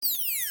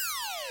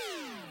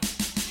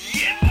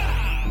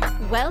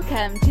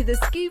Welcome to the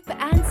Scoop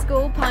and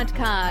Score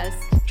podcast.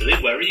 Do they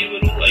worry you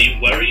at all? Are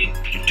you worried?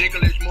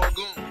 Ridiculous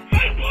Morgan.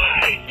 My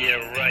boy! Yeah,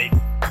 right.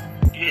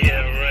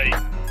 Yeah, right.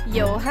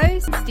 Your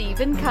host,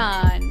 Stephen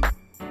Kahn.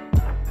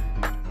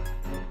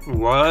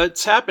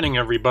 What's happening,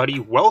 everybody?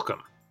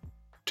 Welcome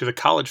to the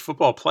college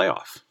football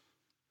playoff.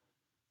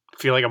 I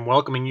feel like I'm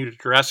welcoming you to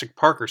Jurassic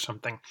Park or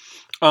something.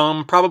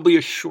 Probably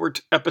a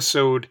short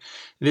episode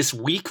this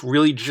week,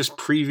 really just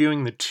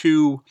previewing the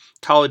two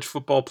college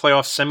football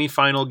playoff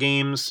semifinal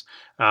games.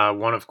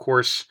 One, of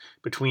course,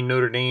 between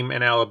Notre Dame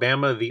and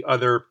Alabama, the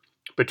other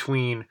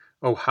between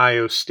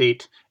Ohio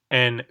State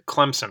and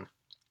Clemson.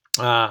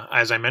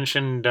 As I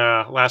mentioned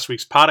last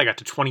week's pod, I got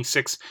to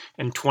 26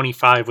 and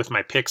 25 with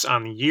my picks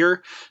on the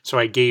year. So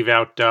I gave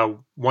out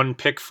one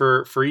pick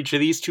for each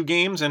of these two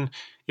games. And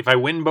if I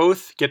win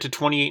both, get to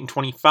 28 and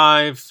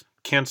 25,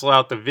 cancel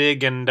out the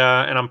VIG, and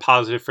I'm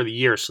positive for the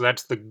year. So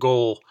that's the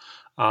goal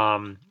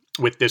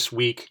with this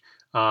week.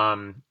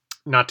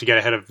 Not to get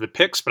ahead of the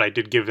picks, but I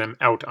did give them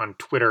out on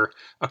Twitter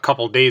a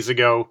couple days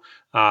ago.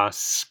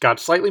 Got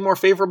slightly more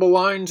favorable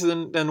lines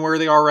than where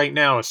they are right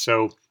now.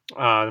 So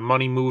the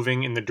money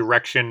moving in the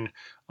direction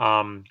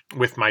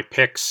with my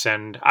picks,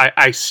 and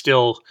I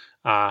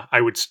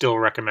would still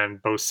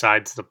recommend both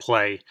sides of the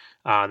play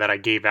that I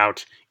gave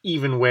out,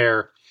 even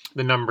where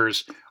the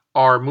numbers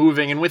are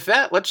moving. And with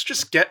that, let's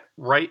just get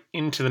right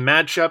into the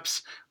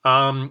matchups.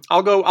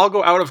 I'll go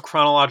out of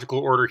chronological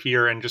order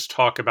here and just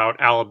talk about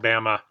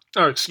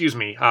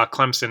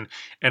Clemson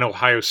and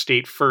Ohio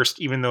State first,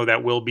 even though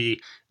that will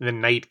be the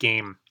night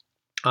game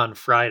on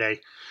Friday.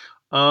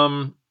 There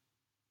are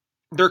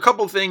a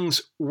couple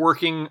things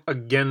working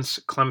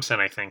against Clemson,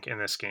 I think, in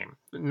this game.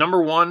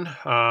 Number one,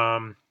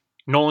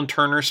 Nolan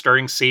Turner,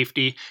 starting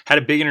safety, had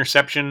a big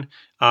interception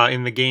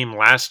in the game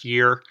last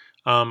year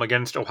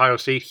against Ohio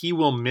State. He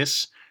will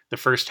miss the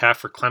first half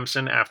for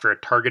Clemson after a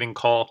targeting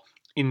call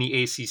in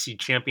the ACC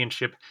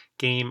championship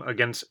game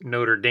against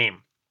Notre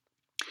Dame.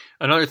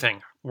 Another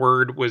thing,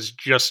 word was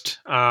just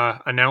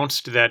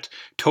announced that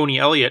Tony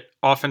Elliott,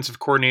 offensive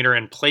coordinator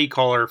and play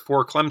caller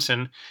for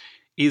Clemson,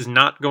 is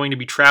not going to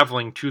be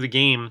traveling to the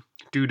game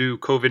due to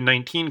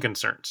COVID-19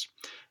 concerns.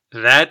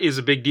 That is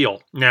a big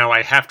deal. Now,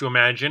 I have to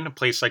imagine a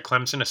place like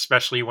Clemson,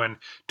 especially when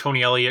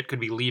Tony Elliott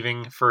could be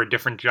leaving for a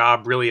different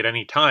job really at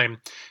any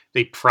time,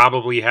 they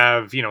probably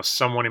have,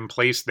 someone in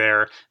place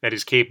there that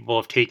is capable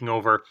of taking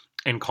over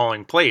and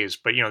calling plays.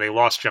 But, they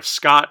lost Jeff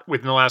Scott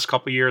within the last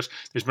couple of years.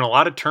 There's been a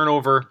lot of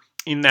turnover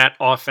in that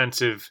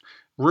offensive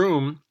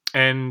room,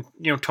 and,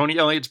 Tony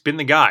Elliott's been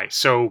the guy.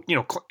 So,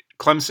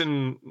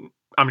 Clemson,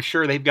 I'm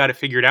sure they've got it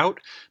figured out,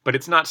 but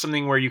it's not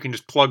something where you can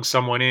just plug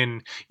someone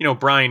in.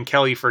 Brian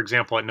Kelly, for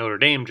example, at Notre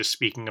Dame, just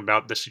speaking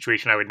about the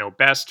situation I would know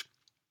best.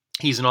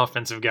 He's an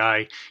offensive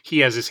guy. He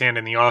has his hand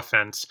in the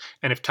offense.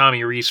 And if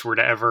Tommy Rees were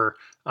to ever,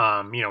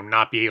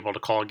 not be able to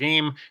call a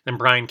game, then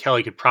Brian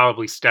Kelly could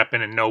probably step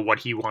in and know what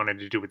he wanted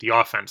to do with the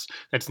offense.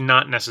 That's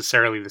not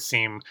necessarily the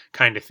same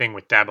kind of thing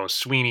with Dabo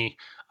Swinney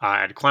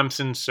at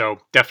Clemson. So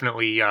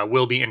definitely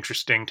will be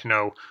interesting to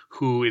know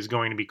who is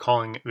going to be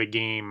calling the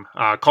game,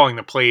 calling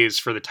the plays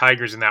for the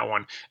Tigers in that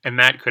one. And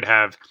that could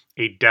have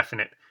a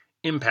definite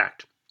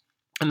impact.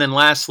 And then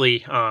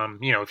lastly,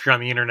 if you're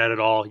on the internet at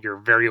all, you're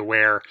very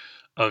aware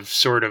of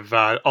sort of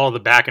all the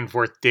back and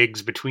forth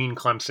digs between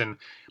Clemson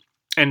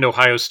and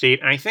Ohio State.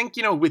 And I think,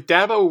 with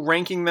Dabo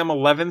ranking them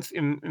 11th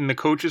in the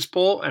coaches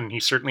poll, and he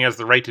certainly has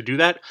the right to do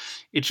that,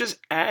 it's just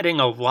adding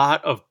a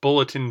lot of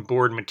bulletin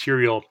board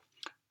material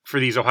for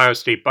these Ohio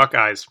State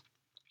Buckeyes.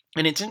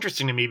 And it's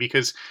interesting to me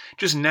because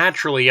just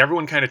naturally,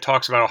 everyone kind of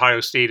talks about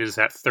Ohio State as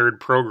that third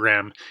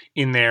program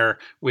in there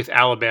with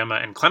Alabama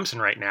and Clemson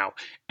right now.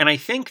 And I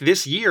think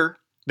this year,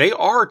 they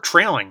are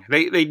trailing.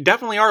 They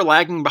definitely are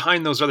lagging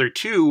behind those other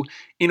two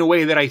in a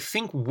way that I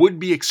think would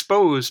be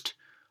exposed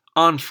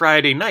on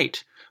Friday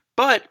night.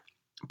 But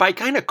by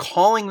kind of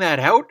calling that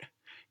out,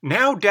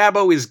 now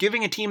Dabo is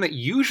giving a team that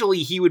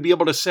usually he would be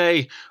able to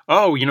say,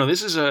 oh,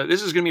 this is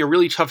going to be a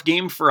really tough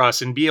game for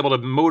us, and be able to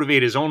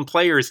motivate his own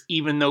players,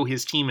 even though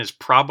his team is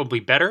probably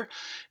better.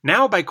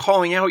 Now by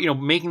calling out,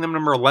 making them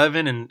number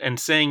 11 and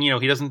saying,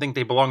 he doesn't think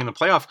they belong in the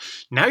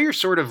playoff, now you're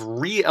sort of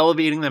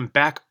re-elevating them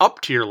back up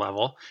to your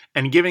level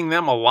and giving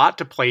them a lot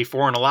to play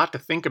for and a lot to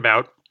think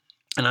about.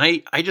 And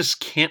I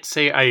just can't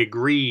say I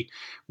agree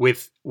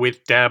with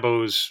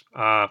Dabo's,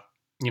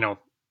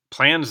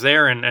 plans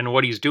there and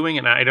what he's doing.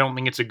 And I don't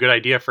think it's a good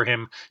idea for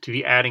him to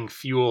be adding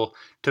fuel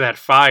to that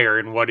fire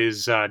in what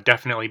is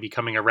definitely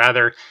becoming a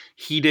rather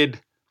heated,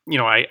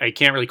 I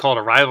can't really call it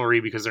a rivalry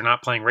because they're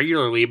not playing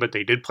regularly, but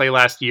they did play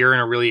last year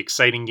in a really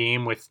exciting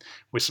game with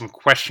some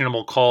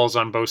questionable calls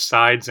on both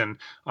sides and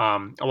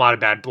a lot of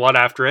bad blood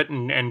after it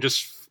and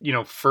just,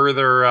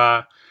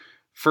 further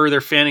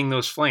fanning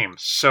those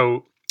flames.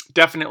 So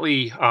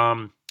definitely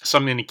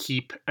something to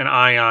keep an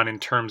eye on in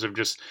terms of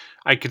just,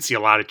 I could see a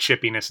lot of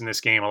chippiness in this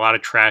game, a lot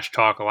of trash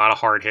talk, a lot of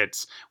hard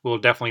hits. Will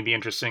definitely be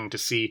interesting to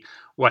see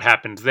what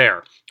happens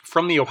there.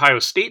 From the Ohio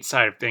State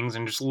side of things,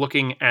 and just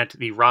looking at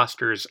the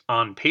rosters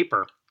on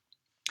paper,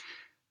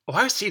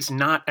 Ohio State's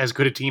not as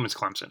good a team as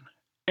Clemson.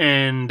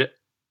 And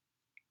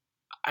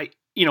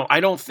I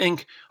don't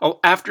think,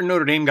 after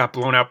Notre Dame got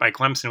blown out by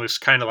Clemson, it was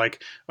kind of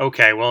like,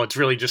 okay, well, it's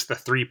really just the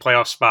 3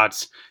 playoff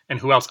spots and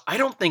who else. I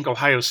think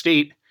Ohio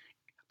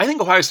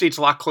State's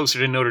a lot closer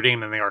to Notre Dame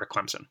than they are to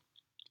Clemson.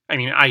 I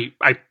mean, I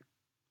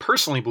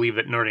personally believe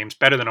that Notre Dame's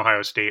better than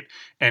Ohio State,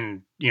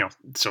 and,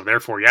 so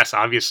therefore, yes,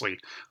 obviously,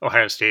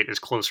 Ohio State is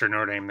closer to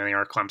Notre Dame than they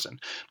are Clemson.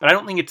 But I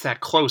don't think it's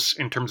that close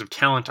in terms of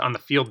talent on the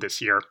field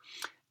this year.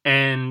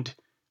 And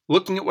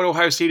looking at what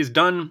Ohio State has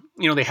done,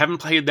 they haven't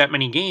played that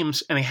many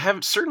games, and they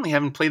certainly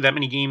haven't played that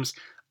many games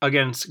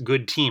against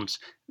good teams.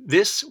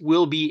 This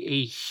will be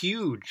a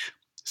huge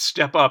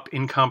step up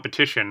in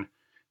competition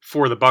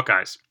for the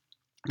Buckeyes.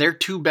 Their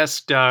 2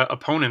 best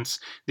opponents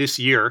this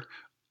year,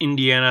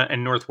 Indiana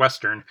and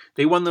Northwestern,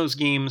 they won those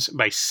games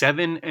by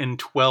 7 and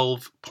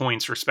 12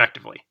 points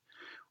respectively.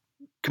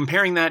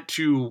 Comparing that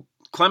to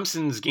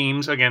Clemson's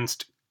games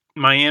against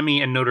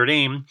Miami and Notre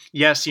Dame,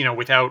 yes,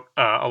 without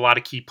a lot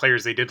of key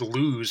players, they did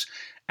lose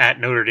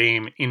at Notre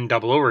Dame in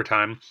double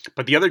overtime.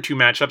 But the other 2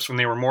 matchups, when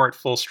they were more at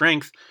full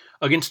strength,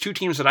 against 2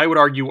 teams that I would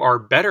argue are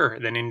better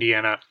than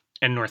Indiana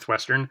and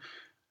Northwestern,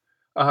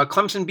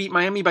 Clemson beat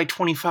Miami by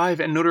 25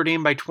 and Notre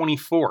Dame by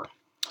 24.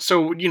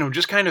 So,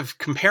 just kind of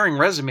comparing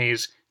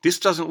resumes, this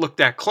doesn't look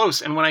that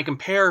close. And when I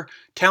compare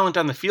talent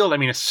on the field, I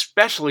mean,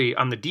 especially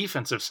on the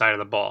defensive side of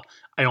the ball,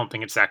 I don't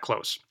think it's that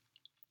close.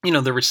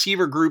 The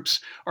receiver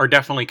groups are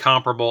definitely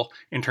comparable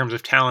in terms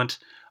of talent.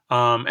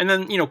 And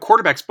then,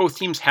 quarterbacks, both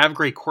teams have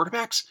great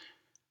quarterbacks,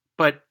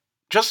 but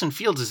Justin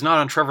Fields is not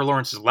on Trevor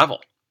Lawrence's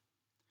level.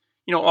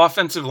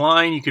 Offensive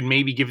line, you could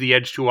maybe give the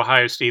edge to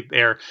Ohio State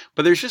there,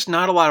 but there's just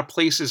not a lot of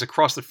places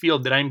across the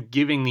field that I'm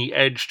giving the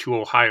edge to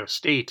Ohio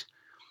State.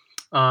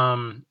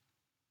 I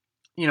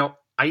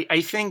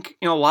think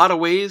in a lot of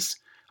ways,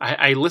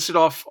 I listed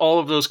off all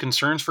of those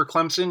concerns for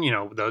Clemson,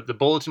 the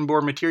bulletin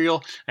board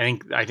material. I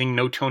think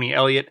no Tony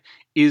Elliott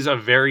is a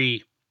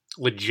very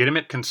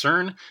legitimate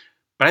concern.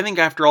 But I think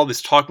after all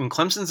this talking,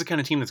 Clemson's the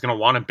kind of team that's going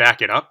to want to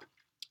back it up,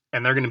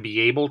 and they're going to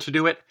be able to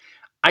do it.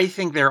 I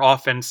think their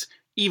offense,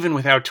 even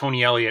without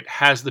Tony Elliott,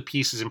 has the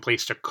pieces in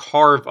place to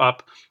carve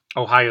up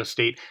Ohio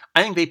State.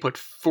 I think they put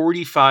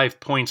 45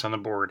 points on the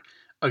board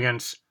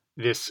against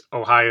this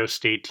Ohio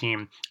State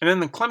team. And then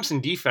the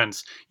Clemson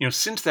defense,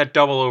 since that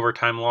double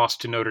overtime loss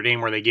to Notre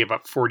Dame where they gave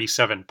up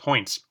 47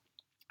 points,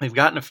 they've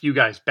gotten a few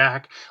guys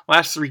back.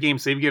 Last 3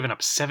 games, they've given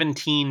up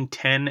 17,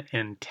 10,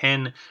 and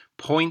 10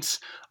 points.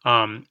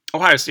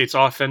 Ohio State's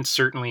offense,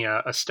 certainly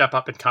a step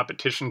up in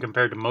competition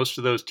compared to most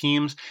of those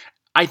teams.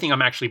 I think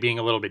I'm actually being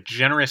a little bit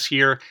generous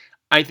here.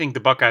 I think the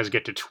Buckeyes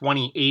get to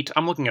 28.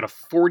 I'm looking at a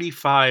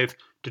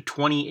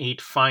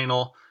 45-28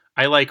 final.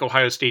 I like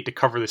Ohio State to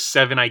cover the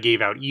 7 I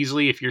gave out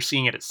easily. If you're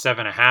seeing it at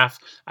 7.5,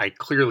 I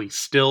clearly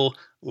still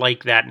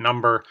like that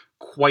number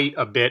quite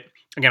a bit.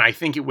 Again, I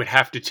think it would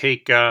have to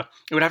take a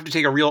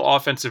real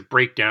offensive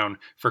breakdown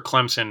for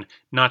Clemson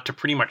not to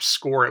pretty much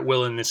score at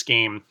will in this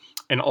game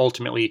and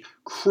ultimately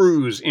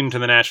cruise into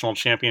the national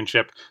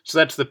championship. So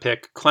that's the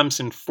pick: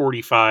 Clemson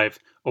 45,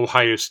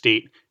 Ohio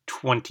State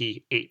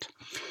 28.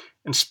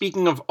 And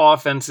speaking of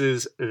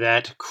offenses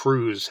that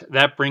cruise,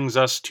 that brings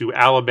us to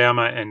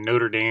Alabama and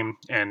Notre Dame.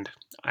 And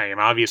I am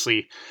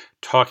obviously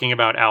talking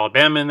about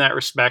Alabama in that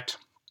respect.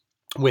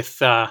 With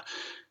the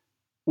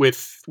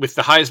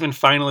Heisman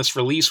finalist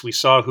release, we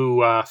saw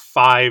who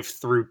 5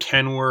 through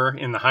 10 were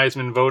in the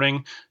Heisman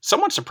voting.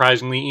 Somewhat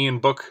surprisingly, Ian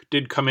Book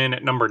did come in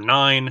at number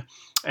 9,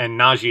 and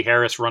Najee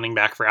Harris, running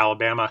back for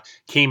Alabama,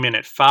 came in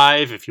at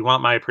 5. If you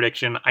want my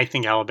prediction, I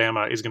think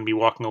Alabama is going to be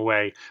walking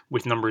away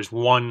with numbers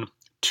 1,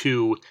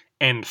 2,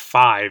 and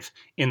 5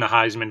 in the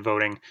Heisman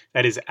voting.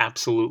 That is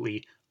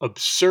absolutely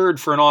absurd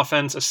for an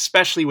offense,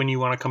 especially when you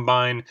want to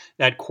combine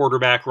that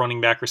quarterback,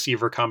 running back,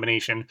 receiver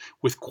combination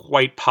with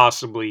quite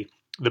possibly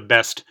the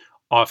best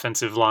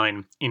offensive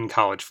line in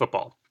college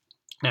football.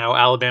 Now,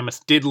 Alabama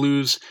did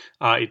lose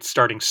its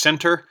starting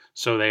center,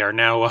 so they are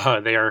now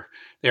they are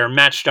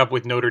matched up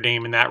with Notre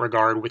Dame in that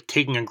regard, with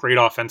taking a great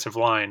offensive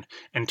line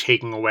and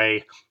taking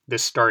away the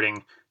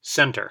starting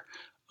center.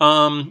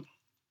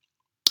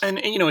 And,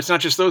 it's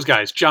not just those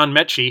guys. John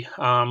Mechie,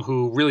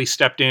 who really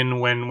stepped in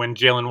when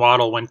Jalen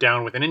Waddle went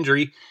down with an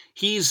injury,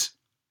 he'd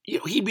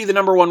be the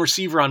number 1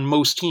 receiver on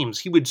most teams.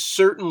 He would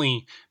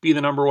certainly be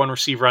the number 1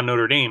 receiver on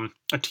Notre Dame,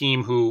 a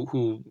team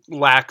who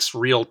lacks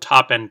real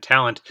top-end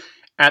talent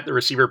at the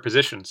receiver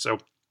position. So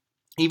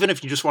even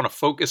if you just want to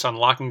focus on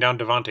locking down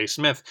Devontae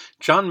Smith,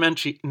 John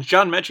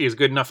Mechie is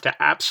good enough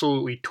to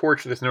absolutely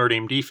torch this Notre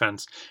Dame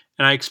defense,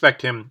 and I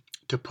expect him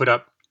to put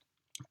up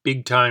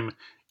big-time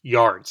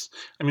yards.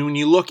 I mean, when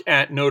you look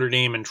at Notre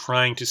Dame and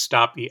trying to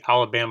stop the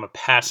Alabama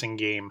passing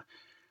game,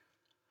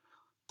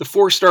 the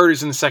 4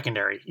 starters in the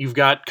secondary, you've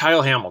got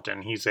Kyle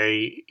Hamilton. He's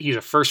a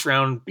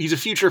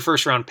future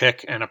first round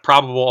pick and a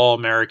probable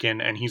All-American,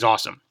 and he's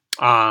awesome.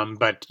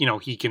 But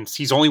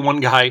he's only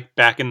one guy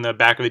back in the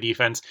back of the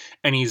defense,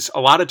 and he's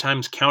a lot of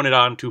times counted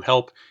on to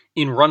help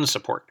in run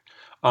support.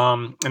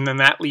 And then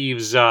that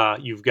leaves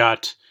you've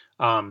got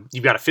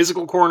a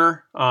physical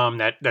corner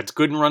that's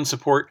good in run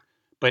support,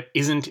 but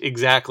isn't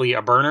exactly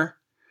a burner.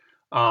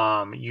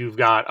 You've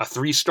got a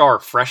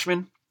 3-star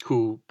freshman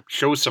who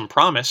shows some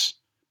promise,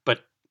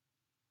 but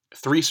a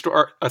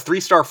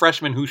three-star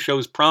freshman who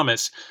shows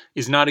promise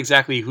is not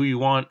exactly who you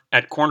want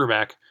at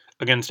cornerback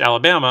against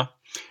Alabama.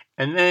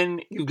 And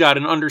then you've got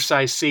an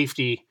undersized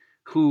safety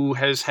who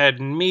has had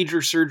major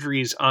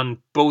surgeries on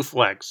both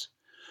legs.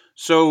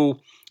 So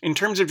in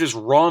terms of just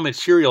raw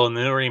material in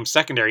the Notre Dame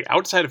secondary,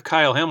 outside of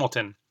Kyle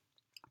Hamilton,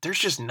 there's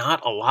just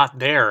not a lot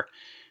there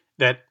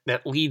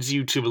that leads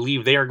you to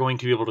believe they are going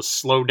to be able to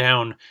slow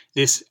down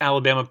this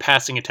Alabama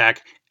passing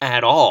attack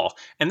at all.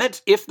 And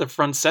that's if the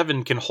front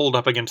seven can hold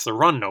up against the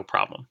run, no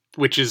problem,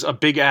 which is a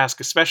big ask,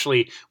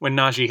 especially when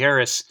Najee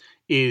Harris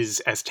is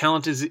as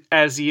talented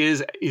as he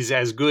is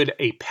as good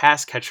a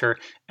pass catcher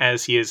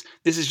as he is.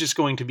 This is just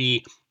going to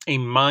be a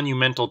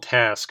monumental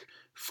task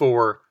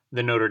for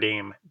the Notre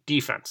Dame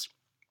defense.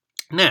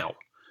 Now,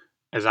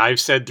 as I've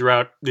said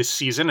throughout this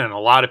season, and a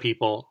lot of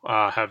people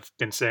have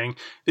been saying,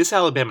 this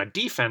Alabama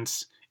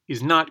defense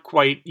is not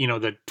quite,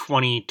 the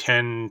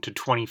 2010 to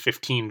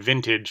 2015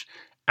 vintage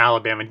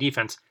Alabama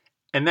defense,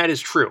 and that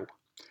is true.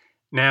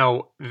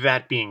 Now,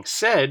 that being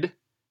said,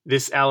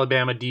 this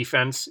Alabama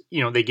defense,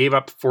 they gave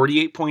up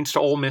 48 points to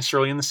Ole Miss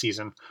early in the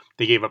season.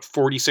 They gave up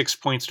 46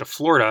 points to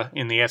Florida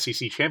in the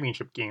SEC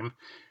championship game.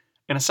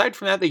 And aside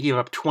from that, they gave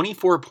up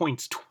 24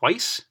 points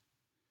twice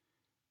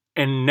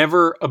and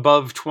never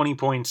above 20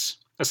 points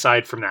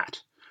aside from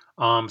that.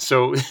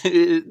 So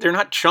they're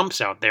not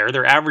chumps out there.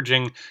 They're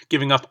averaging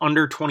giving up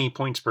under 20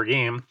 points per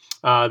game.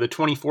 The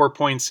 24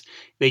 points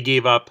they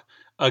gave up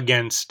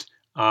against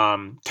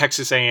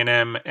Texas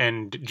A&M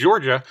and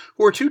Georgia,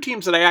 who are two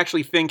teams that I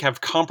actually think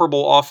have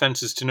comparable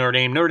offenses to Notre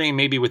Dame. Notre Dame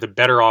maybe with a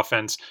better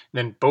offense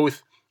than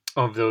both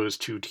of those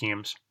two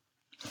teams.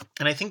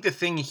 And I think the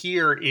thing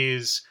here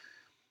is,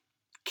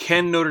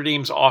 can Notre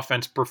Dame's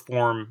offense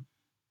perform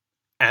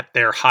at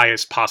their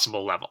highest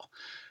possible level?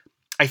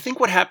 I think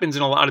what happens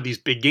in a lot of these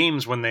big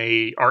games when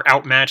they are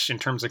outmatched in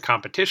terms of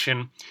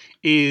competition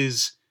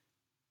is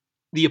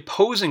the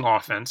opposing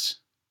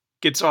offense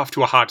gets off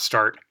to a hot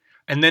start,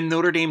 and then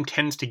Notre Dame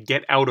tends to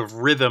get out of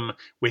rhythm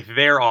with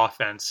their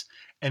offense,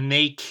 and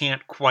they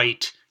can't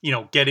quite,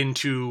 get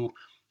into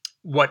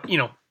what,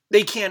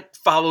 they can't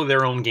follow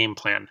their own game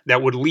plan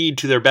that would lead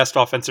to their best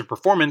offensive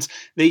performance.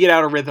 They get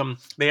out of rhythm.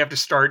 They have to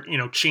start,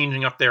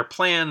 changing up their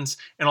plans.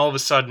 And all of a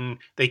sudden,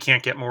 they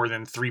can't get more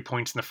than 3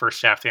 points in the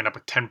first half. They end up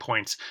with 10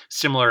 points,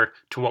 similar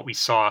to what we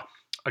saw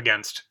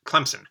against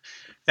Clemson.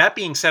 That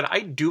being said, I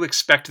do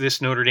expect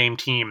this Notre Dame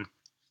team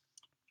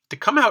to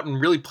come out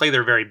and really play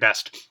their very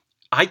best.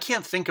 I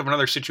can't think of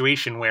another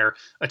situation where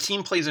a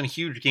team plays in a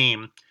huge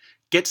game,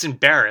 gets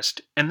embarrassed,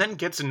 and then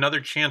gets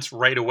another chance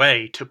right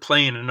away to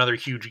play in another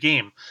huge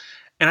game.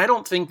 And I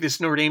don't think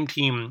this Notre Dame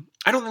team,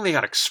 I don't think they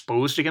got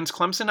exposed against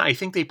Clemson. I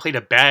think they played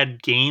a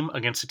bad game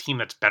against a team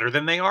that's better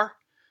than they are.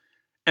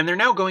 And they're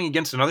now going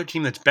against another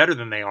team that's better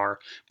than they are.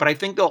 But I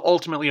think they'll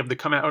ultimately have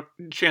the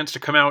chance to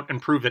come out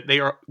and prove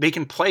that they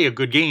can play a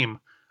good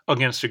game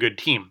against a good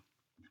team.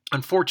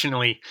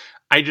 Unfortunately,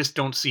 I just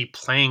don't see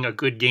playing a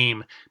good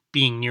game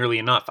being nearly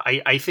enough.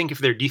 I think if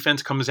their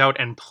defense comes out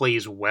and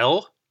plays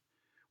well,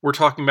 we're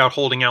talking about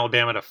holding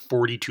Alabama to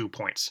 42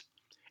 points.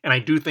 And I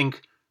do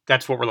think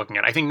that's what we're looking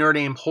at. I think Notre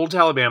Dame holds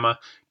Alabama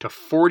to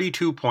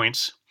 42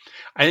 points.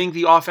 I think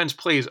the offense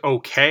plays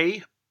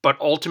okay, but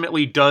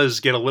ultimately does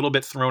get a little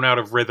bit thrown out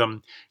of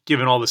rhythm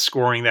given all the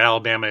scoring that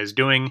Alabama is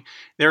doing.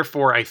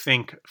 Therefore, I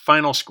think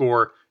final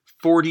score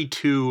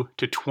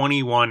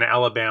 42-21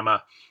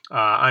 Alabama.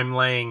 I'm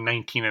laying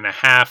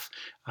 19.5.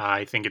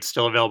 I think it's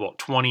still available at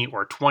 20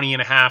 or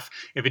 20.5.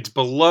 If it's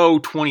below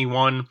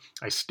 21,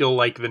 I still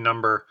like the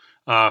number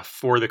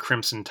for the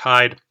Crimson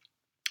Tide.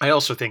 I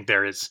also think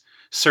there is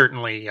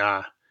certainly,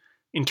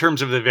 in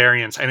terms of the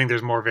variance, I think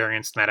there's more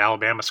variance than that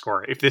Alabama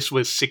score. If this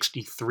was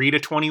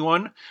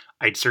 63-21,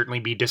 I'd certainly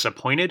be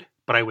disappointed,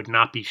 but I would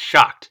not be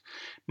shocked.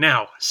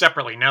 Now,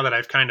 separately, now that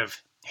I've kind of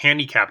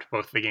handicapped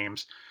both the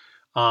games,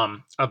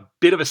 a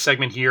bit of a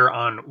segment here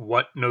on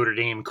what Notre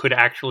Dame could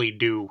actually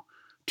do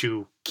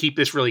to keep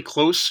this really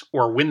close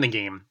or win the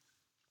game.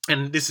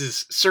 And this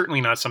is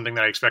certainly not something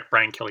that I expect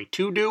Brian Kelly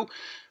to do,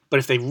 but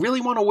if they really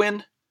want to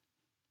win,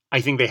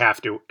 I think they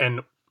have to.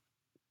 And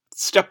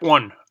step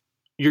one,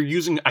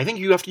 I think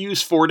you have to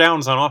use 4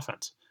 downs on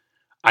offense.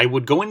 I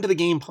would go into the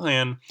game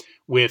plan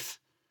with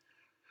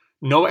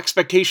no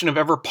expectation of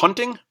ever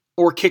punting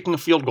or kicking a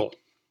field goal.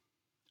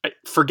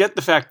 Forget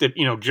the fact that,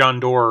 John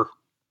Doerr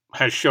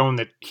has shown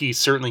that he's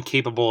certainly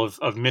capable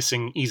of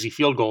missing easy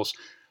field goals.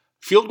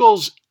 Field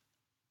goals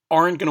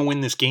aren't going to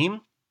win this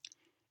game.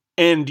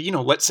 And,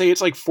 let's say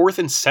it's like 4th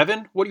and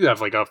 7. What do you have,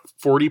 like a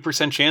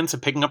 40% chance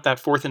of picking up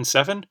that 4th and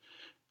 7?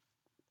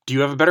 Do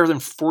you have a better than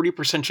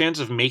 40% chance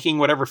of making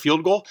whatever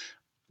field goal?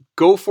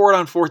 Go for it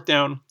on 4th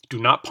down. Do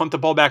not punt the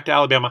ball back to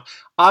Alabama.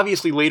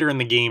 Obviously, later in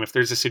the game, if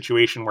there's a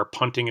situation where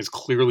punting is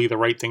clearly the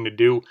right thing to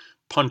do,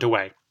 punt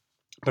away.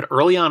 But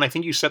early on, I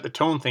think you set the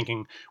tone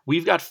thinking,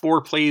 we've got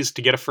 4 plays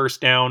to get a first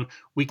down.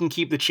 We can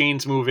keep the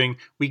chains moving.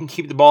 We can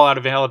keep the ball out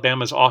of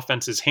Alabama's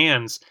offense's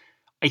hands.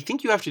 I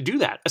think you have to do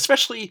that,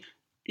 especially,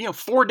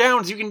 4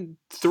 downs. You can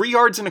 3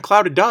 yards in a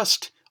cloud of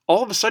dust.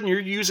 all of a sudden you're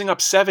using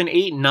up 7,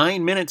 8,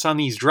 9 minutes on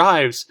these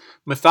drives,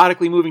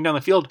 methodically moving down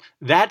the field.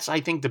 That's, I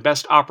think, the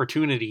best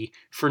opportunity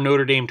for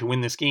Notre Dame to win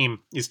this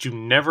game, is to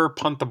never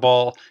punt the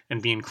ball and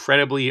be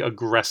incredibly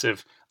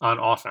aggressive on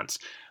offense.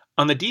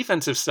 On the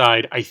defensive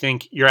side, I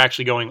think you're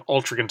actually going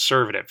ultra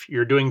conservative.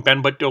 You're doing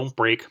bend but don't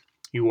break.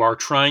 You are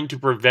trying to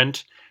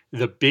prevent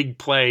the big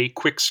play,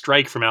 quick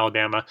strike from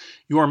Alabama.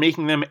 You are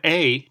making them,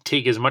 A,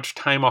 take as much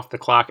time off the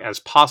clock as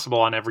possible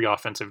on every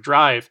offensive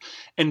drive,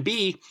 and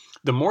B,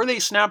 the more they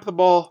snap the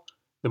ball,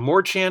 the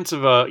more chance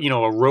of a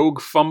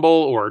rogue fumble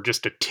or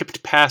just a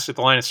tipped pass at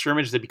the line of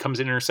scrimmage that becomes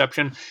an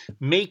interception.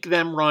 Make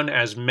them run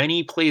as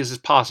many plays as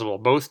possible,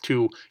 both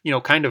to,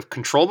 kind of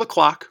control the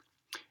clock,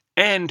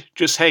 and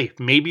just, hey,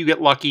 maybe you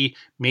get lucky.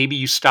 Maybe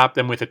you stop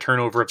them with a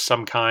turnover of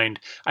some kind.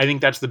 I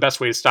think that's the best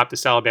way to stop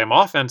this Alabama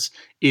offense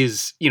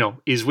is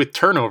with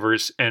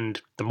turnovers.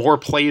 And the more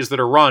plays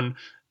that are run,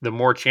 the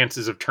more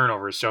chances of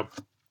turnovers. So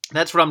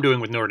that's what I'm doing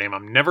with Notre Dame.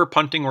 I'm never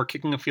punting or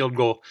kicking a field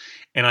goal.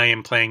 And I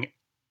am playing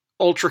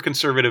ultra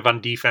conservative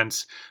on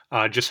defense,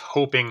 just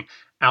hoping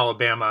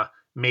Alabama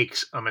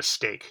makes a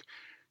mistake.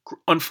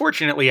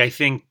 Unfortunately, I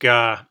think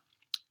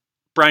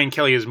Brian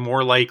Kelly is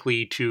more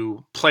likely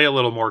to play a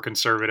little more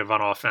conservative on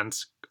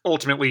offense,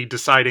 ultimately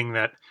deciding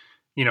that,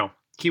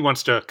 he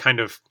wants to kind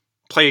of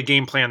play a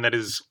game plan that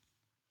is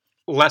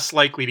less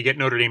likely to get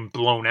Notre Dame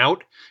blown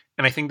out.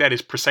 And I think that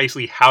is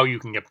precisely how you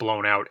can get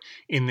blown out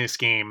in this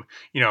game.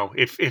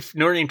 If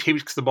Notre Dame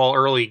takes the ball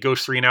early,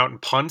 goes 3 and out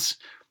and punts,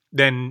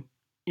 then,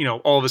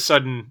 all of a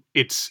sudden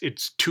it's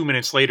 2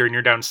 minutes later and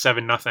you're down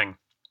 7-0.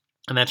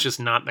 And that's just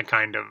not the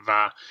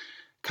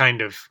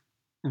kind of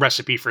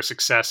recipe for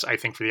success, I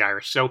think, for the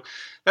Irish. So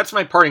that's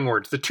my parting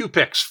words. The 2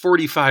 picks,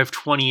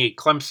 45-28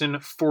 Clemson,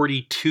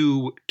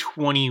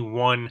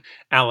 42-21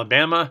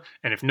 Alabama.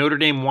 And if Notre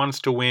Dame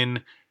wants to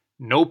win,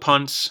 no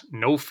punts,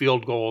 no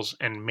field goals,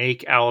 and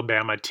make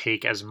Alabama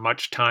take as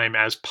much time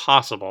as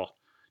possible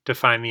to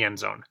find the end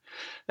zone.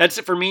 That's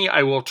it for me.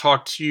 I will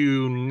talk to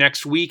you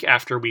next week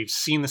after we've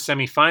seen the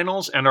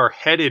semifinals and are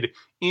headed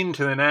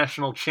into the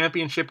national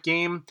championship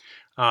game.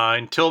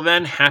 Until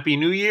then, Happy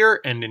New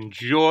Year and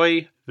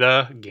enjoy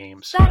the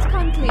games. That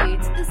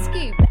concludes the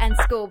Scoop and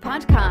Score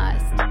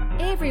podcast.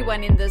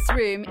 Everyone in this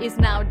room is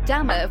now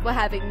dumber for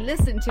having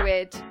listened to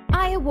it.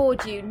 I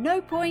award you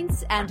no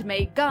points and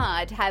may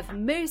God have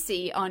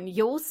mercy on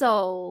your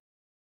soul.